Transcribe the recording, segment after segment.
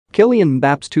Kylian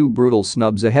Mbappe's two brutal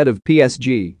snubs ahead of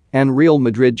PSG and Real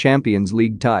Madrid Champions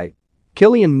League tie.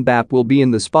 Kylian Mbappe will be in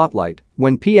the spotlight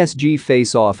when PSG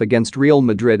face off against Real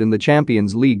Madrid in the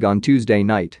Champions League on Tuesday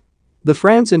night. The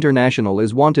France international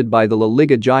is wanted by the La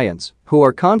Liga giants, who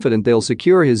are confident they'll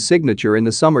secure his signature in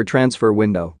the summer transfer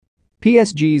window.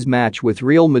 PSG's match with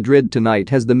Real Madrid tonight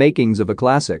has the makings of a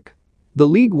classic. The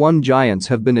Ligue 1 giants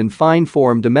have been in fine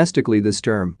form domestically this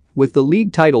term, with the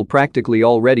league title practically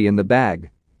already in the bag.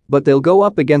 But they'll go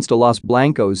up against a Los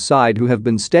Blancos side who have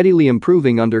been steadily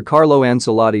improving under Carlo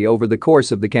Ancelotti over the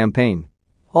course of the campaign.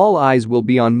 All eyes will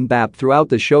be on Mbappe throughout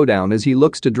the showdown as he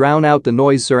looks to drown out the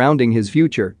noise surrounding his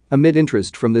future amid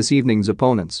interest from this evening's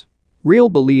opponents. Real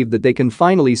believe that they can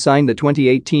finally sign the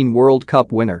 2018 World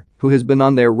Cup winner, who has been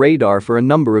on their radar for a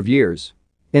number of years.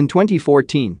 In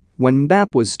 2014, when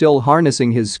Mbappe was still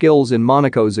harnessing his skills in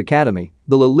Monaco's academy,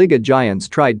 the La Liga giants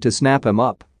tried to snap him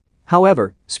up.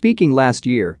 However, speaking last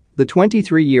year, the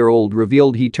 23-year-old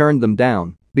revealed he turned them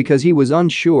down because he was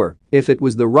unsure if it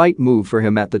was the right move for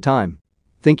him at the time.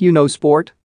 Think you know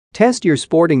sport? Test your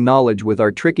sporting knowledge with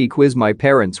our tricky quiz. My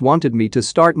parents wanted me to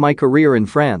start my career in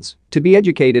France, to be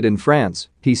educated in France,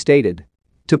 he stated.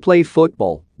 To play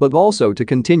football, but also to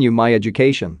continue my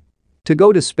education. To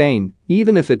go to Spain,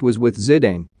 even if it was with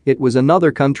Zidane, it was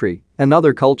another country,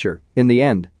 another culture. In the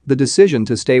end, the decision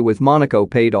to stay with Monaco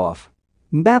paid off.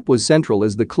 Mbappe was central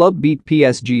as the club beat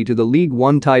PSG to the Ligue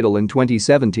 1 title in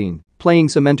 2017, playing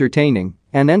some entertaining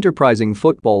and enterprising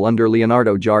football under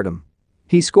Leonardo Jardim.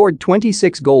 He scored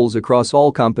 26 goals across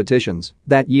all competitions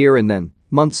that year and then,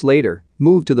 months later,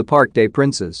 moved to the Parc des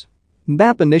Princes.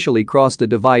 Mbappe initially crossed the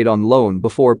divide on loan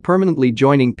before permanently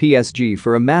joining PSG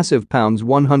for a massive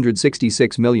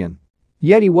 £166 million.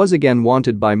 Yet he was again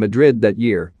wanted by Madrid that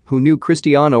year, who knew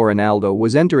Cristiano Ronaldo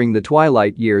was entering the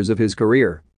twilight years of his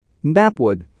career. Mbappe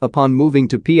would, upon moving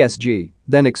to PSG,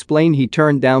 then explain he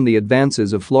turned down the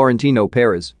advances of Florentino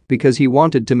Perez because he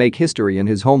wanted to make history in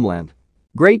his homeland.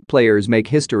 Great players make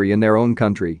history in their own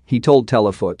country, he told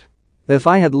Telefoot. If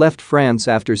I had left France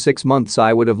after 6 months,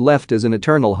 I would have left as an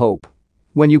eternal hope.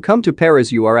 When you come to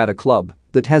Paris, you are at a club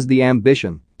that has the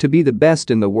ambition to be the best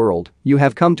in the world. You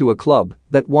have come to a club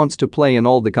that wants to play in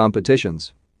all the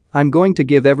competitions. I'm going to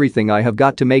give everything I have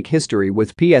got to make history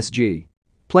with PSG.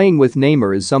 Playing with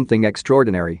Neymar is something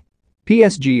extraordinary.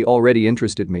 PSG already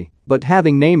interested me, but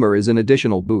having Neymar is an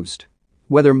additional boost.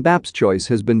 Whether Mbappe's choice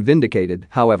has been vindicated,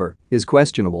 however, is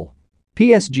questionable.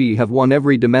 PSG have won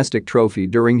every domestic trophy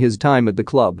during his time at the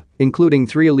club, including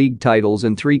 3 league titles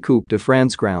and 3 Coupe de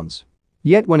France crowns.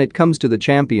 Yet when it comes to the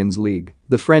Champions League,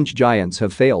 the French giants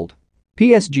have failed.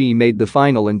 PSG made the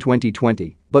final in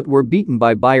 2020, but were beaten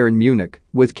by Bayern Munich,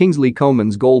 with Kingsley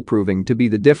Coman's goal proving to be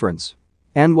the difference.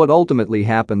 And what ultimately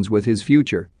happens with his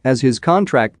future, as his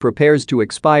contract prepares to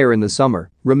expire in the summer,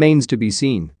 remains to be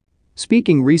seen.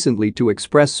 Speaking recently to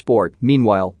Express Sport,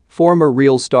 meanwhile, former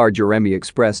Real star Jeremy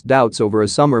expressed doubts over a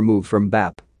summer move from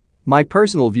Mbappe. My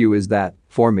personal view is that,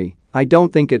 for me, I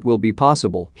don't think it will be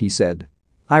possible, he said.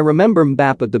 I remember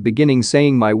Mbappe at the beginning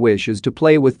saying my wish is to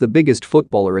play with the biggest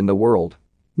footballer in the world.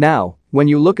 Now, when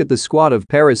you look at the squad of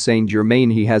Paris Saint-Germain,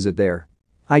 he has it there.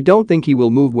 I don't think he will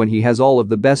move when he has all of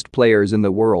the best players in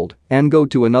the world and go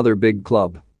to another big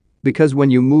club. Because when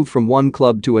you move from one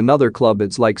club to another club,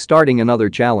 it's like starting another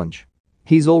challenge.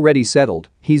 He's already settled,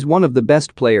 he's one of the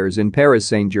best players in Paris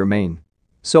Saint-Germain.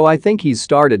 So I think he's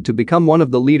started to become one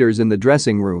of the leaders in the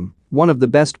dressing room, one of the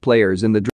best players in the